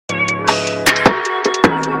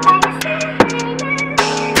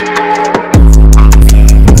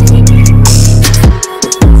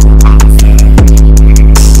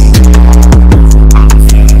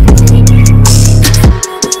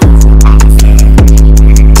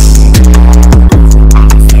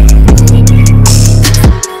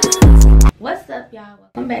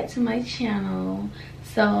my channel.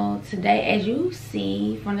 So today, as you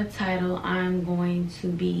see from the title, I'm going to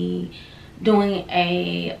be doing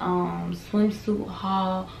a swimsuit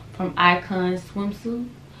haul from Iconswim.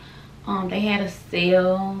 They had a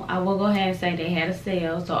sale. I will go ahead and say they had a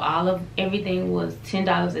sale, so everything was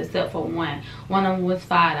 $10 except for one of them was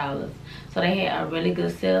 $5. So they had a really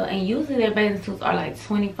good sale, and usually their bathing suits are like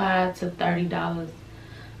 $25 to $30.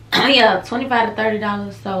 Yeah, $25 to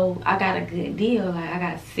 $30. So I got a good deal. Like, I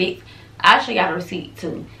got 6. I actually got a receipt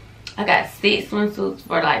too. I got 6 swimsuits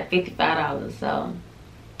for like $55. So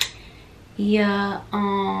yeah,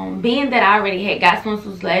 being that I already had got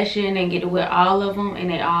swimsuits last year and didn't get to wear all of them, and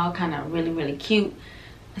they all kind of really cute.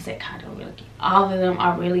 I said kind of really cute. All of them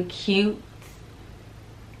are really cute.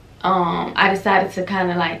 I decided to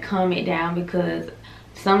kind of like calm it down because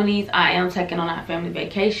some of these I am taking on our family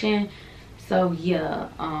vacation. So yeah,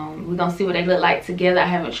 we're gonna see what they look like together. I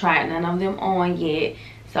haven't tried none of them on yet,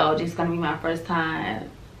 so this is gonna be my first time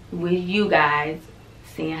with you guys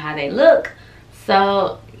seeing how they look.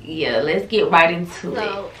 So yeah, let's get right into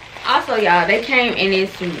it. Also, y'all, they came in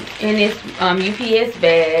this UPS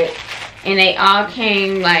bag, and they all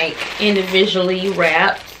came like individually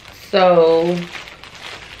wrapped. So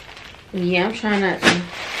yeah, I'm trying not to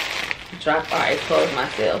drop or expose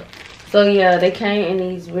myself. So yeah, they came in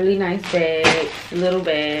these really nice bags, little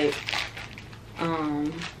bags,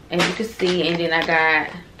 as you can see. And then I got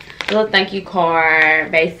a little thank you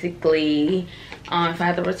card, basically, if I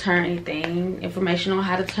have to return anything, information on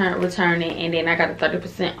how to return it. And then I got a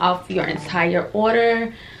 30% off your entire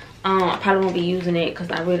order. I probably won't be using it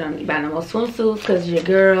because I really don't need to buy no more swimsuits because your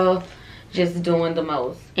girl just doing the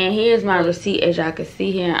most. And here's my receipt. As y'all can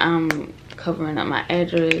see here, I'm covering up my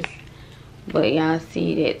address, but y'all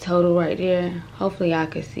see that total right there. Hopefully y'all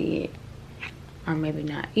can see it, or maybe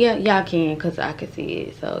not. Yeah, y'all can, because I can see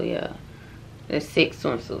it. So yeah, there's 6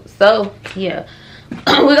 swimsuits. So yeah,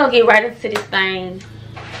 we're gonna get right into this thing.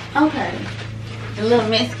 Okay, the little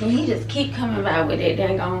Mexican, he just keep coming by with that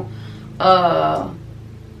dang on.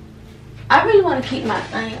 I really want to keep my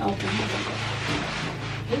thing open.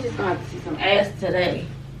 He's just gonna have to see some ass today.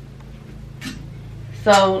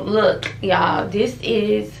 So look, y'all, this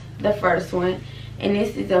is the first one, and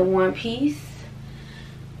this is a one piece.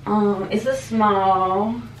 It's a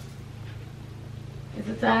small. It's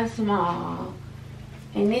a size small,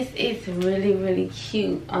 and this is really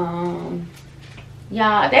cute. Y'all,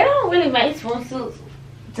 they don't really make swimsuits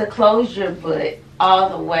to close your butt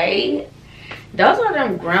all the way. Those are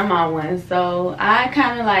them grandma ones, so I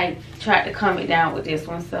kind of like tried to calm it down with this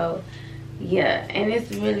one. So yeah, and it's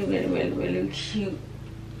really cute.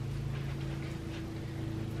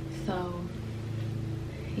 So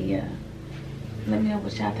yeah, let me know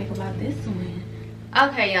what y'all think about this one.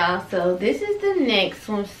 Okay, y'all, so this is the next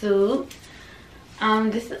swimsuit.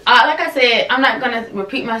 This is like I said, I'm not gonna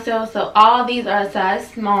repeat myself, so all these are a size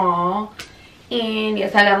small, and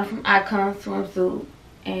yes, I got them from Iconswim,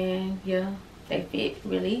 and yeah, they fit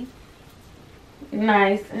really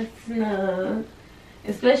nice and snug.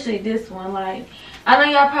 Especially this one. Like, I know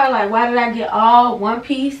y'all probably like, why did I get all one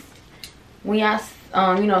piece? When y'all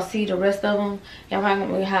you know, see the rest of them, y'all probably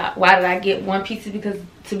gonna be, why did I get one piece? Because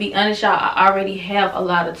to be honest, y'all, I already have a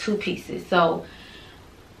lot of 2 pieces. So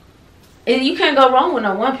you can't go wrong with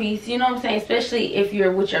no one piece, you know what I'm saying? Especially if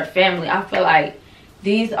you're with your family. I feel like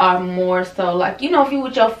these are more so like, you know, if you're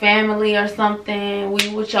with your family or something, when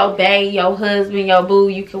you with your bae, your husband, your boo,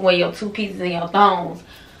 you can wear your 2 pieces and your thongs.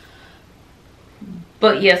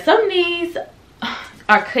 But yeah, some of these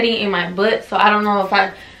are cutting in my butt, so I don't know if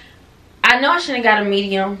I know I shouldn't have got a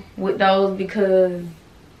medium with those because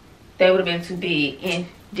they would have been too big in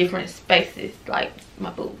different spaces, like my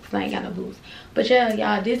boobs. I ain't got no boobs. But yeah,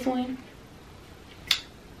 y'all, this one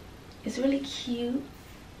is really cute.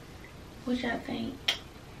 What y'all think?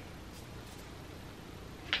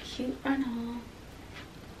 Cute or no?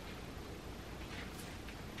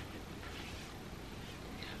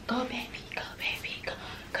 Go baby, go baby, go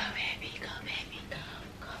baby, go baby,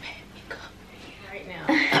 go baby, go baby. Right now.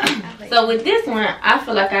 So with this one, I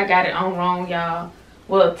feel like I got it on wrong, y'all.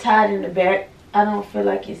 Well, tied in the back. I don't feel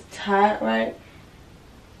like it's tied right.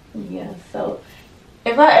 Yeah, so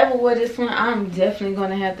if I ever wear this one, I'm definitely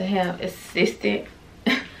gonna have to have assistant.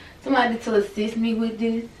 Somebody to assist me with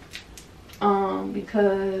this,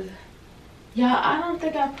 because y'all, I don't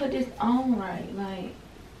think I put this on right. Like,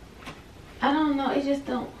 I don't know, it just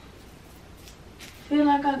don't feel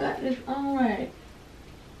like I got this on right.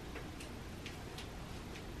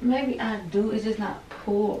 Maybe I do, it's just not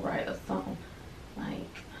pulled right or something. Like,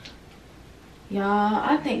 y'all,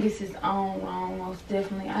 I think this is on wrong, most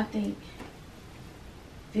definitely. I think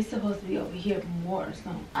this is supposed to be over here more or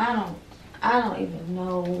something. I don't even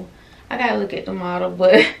know. I gotta look at the model,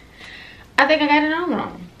 but I think I got it on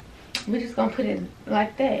wrong. We're just gonna put it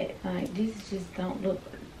like that. Like, these just don't look,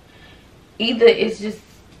 either it's just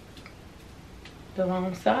the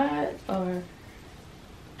wrong size or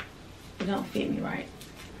it don't fit me right.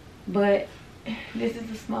 But this is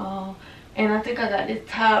a small, and I think I got this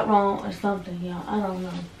tied wrong or something, y'all. I don't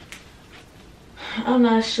know. I'm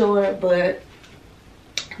not sure, but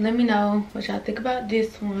let me know what y'all think about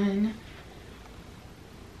this one.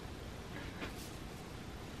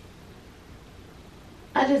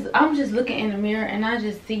 I'm just looking in the mirror and I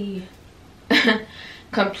just see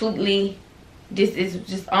completely this is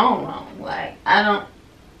just all wrong. Like, I don't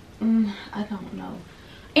know.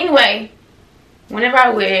 Anyway, whenever I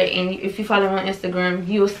wear it, and if you follow me on Instagram,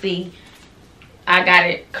 you'll see I got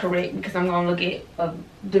it correct, because I'm gonna look at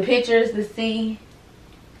the pictures to see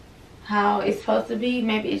how it's supposed to be.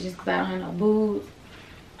 Maybe it's just because I don't have no boobs.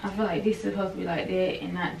 I feel like this is supposed to be like that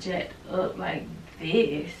and not jacked up like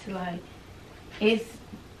this. Like, it's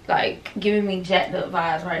like giving me jacked up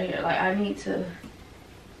vibes right here. Like, I need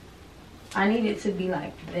it to be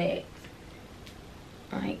like that.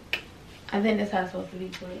 Like, I think that's how it's supposed to be.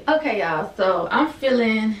 But okay, y'all, so I'm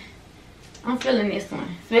feeling this one,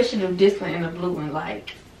 especially this one and the blue one.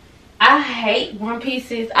 Like, I hate one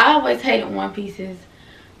pieces. I always hated one pieces,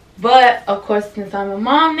 but of course, since I'm a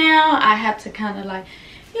mom now, I have to kind of, like,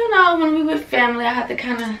 you know, when we with family, I have to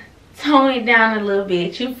kind of tone it down a little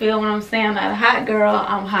bit. You feel what I'm saying? I'm not a hot girl,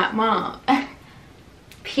 I'm a hot mom.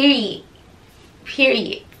 Period.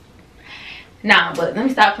 Nah, but let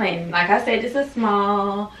me stop playing. Like I said, this is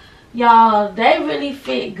small. Y'all, they really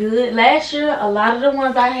fit good. Last year, a lot of the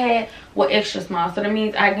ones I had were extra small, so that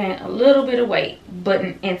means I gained a little bit of weight, but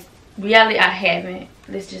in reality I haven't.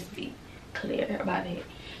 Let's just be clear about it.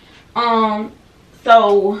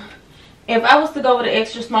 So if I was to go with the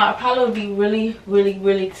extra small, it probably would be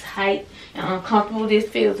really tight and uncomfortable. This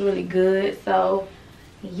feels really good. So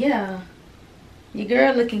yeah, your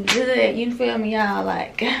girl looking good, you feel me, y'all?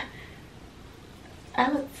 Like, I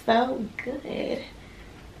look so good.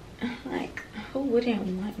 Like, who wouldn't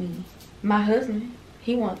want me? My husband,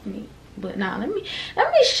 he wants me. But nah, let me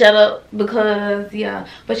shut up, because yeah.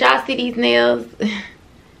 But y'all see these nails?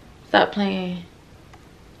 Stop playing.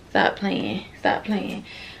 Let me stop playing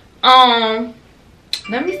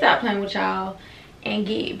with y'all and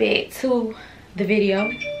get back to the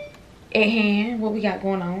video at hand, what we got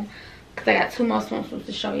going on, because I got 2 more swimsuits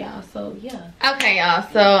to show y'all. So yeah. Okay, y'all,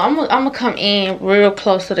 so I'm gonna come in real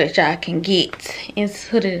close so that y'all can get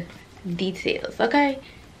into the details, okay,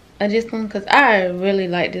 of this one, because I really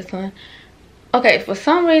like this one. Okay, for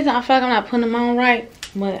some reason I feel like I'm not putting them on right,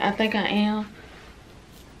 but I think I am.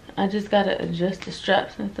 I just gotta adjust the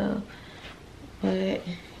straps and stuff. But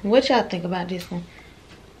what y'all think about this one?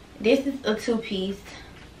 This is a 2-piece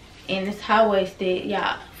and it's high-waisted.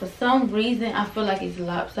 Yeah, for some reason I feel like it's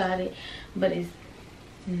lopsided, but it's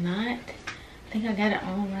not. I think I got it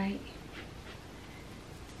on right.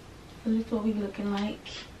 So this is what we looking like.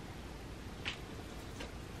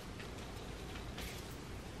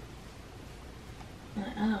 I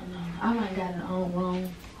don't know, I might got it on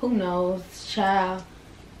wrong, who knows, child.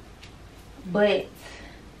 But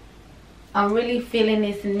I'm really feeling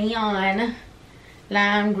this neon,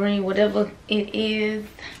 lime green, whatever it is.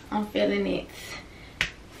 I'm feeling it.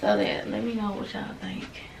 So that, let me know what y'all think.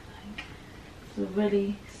 Like, it's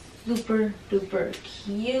really super duper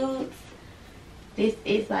cute. This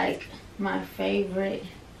is like my favorite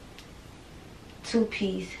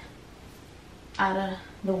 2-piece out of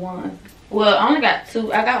the ones. Well, I only got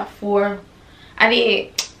 2. I got 4. I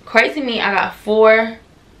did, crazy me, I got 4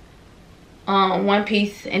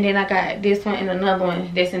 1-piece, and then I got this one and another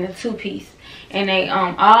one that's in the 2-piece, and they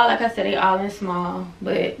all, like I said, they all in small.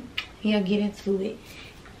 But yeah, get into it.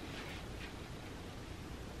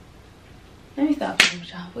 Let me stop playing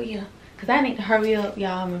with y'all. But yeah, because I need to hurry up,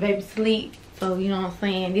 y'all. My baby sleep, so you know what I'm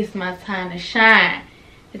saying, this is my time to shine.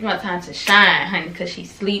 It's my time to shine, honey, because she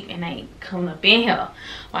sleep and ain't coming up in here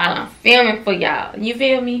while I'm filming for y'all. You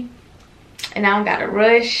feel me? And I don't gotta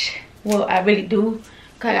rush. Well, I really do,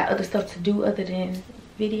 because I got other stuff to do other than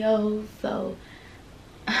videos. So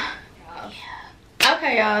yeah.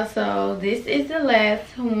 Okay, y'all, so this is the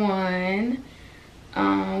last one,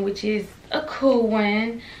 which is a cool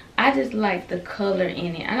one. I just like the color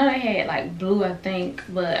in it. I know they had like blue, I think,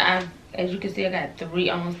 but as you can see, I got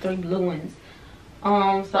almost three blue ones.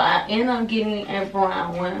 So I ended up getting a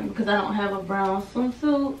brown one because I don't have a brown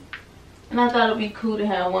swimsuit, and I thought it'd be cool to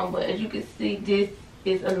have one. But as you can see, this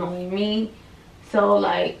is annoying me. So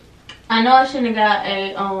like, I know I shouldn't have got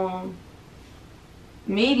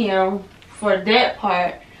medium for that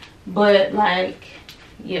part, but like,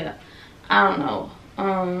 yeah, I don't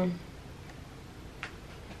know.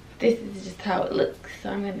 This is just how it looks, so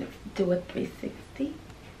I'm gonna do a 360.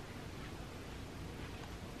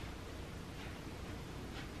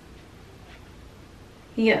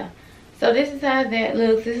 Yeah, so this is how that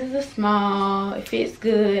looks. This is a small, it fits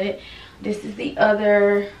good. This is the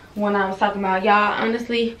other one I was talking about. Y'all,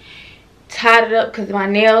 honestly, tied it up because my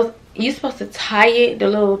nails, you're supposed to tie it, the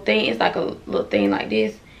little thing, it's like a little thing like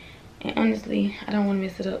this, and honestly, I don't want to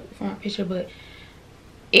mess it up for my picture, but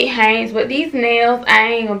it hangs. But these nails, I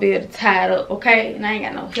ain't gonna be able to tie it up, okay? And I ain't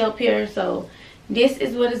got no help here, so this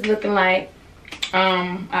is what it's looking like.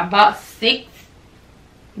 I bought 6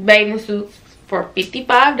 bathing suits for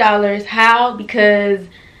 $55. How? Because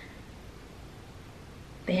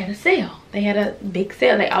they had a sale. They had a big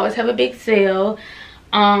sale. They always have a big sale.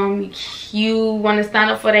 You want to sign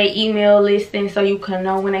up for their email listing so you can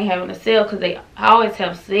know when they having a sale, because they always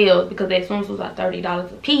have sales, because their swimsuits are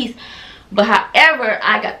 $30 a piece. But however,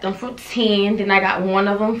 I got them for 10. Then I got one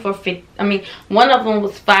of them for 50. I mean, one of them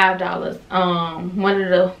was $5. One of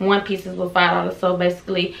the one pieces was $5. So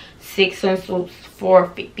basically 6 swimsuits for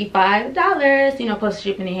 $55. You know, plus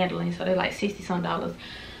shipping and handling. So they're like $60-some.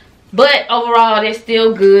 But overall, they're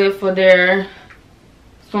still good for their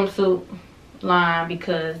swimsuit line,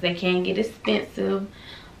 because they can get expensive.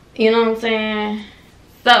 You know what I'm saying?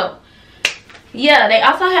 So yeah, they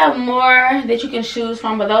also have more that you can choose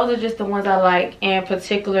from, but those are just the ones I like. In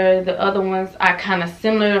particular, the other ones are kind of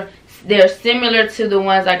similar. They're similar to the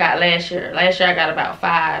ones I got last year. Last year I got about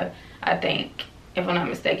 5, I think, if I'm not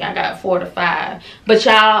mistaken. I got 4 to 5. But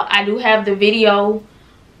y'all, I do have the video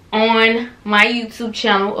on my YouTube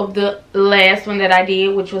channel of the last one that I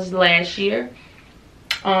did, which was last year.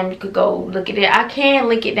 You could go look at it. I can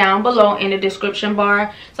link it down below in the description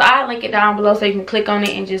bar, so I'll link it down below so you can click on it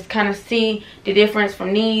and just kind of see the difference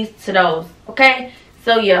from these to those. Okay,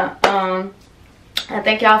 so yeah, I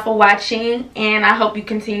thank y'all for watching, and I hope you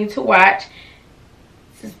continue to watch.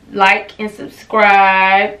 Just like and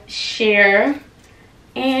subscribe, share,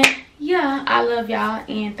 and yeah, I love y'all,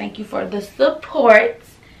 and thank you for the support.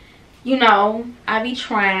 You know, I be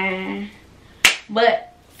trying, but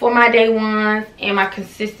for my day ones and my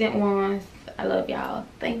consistent ones, I love y'all.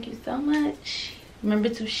 Thank you so much. Remember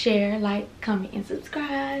to share, like, comment, and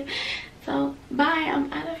subscribe. So bye,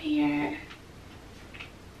 I'm out of here.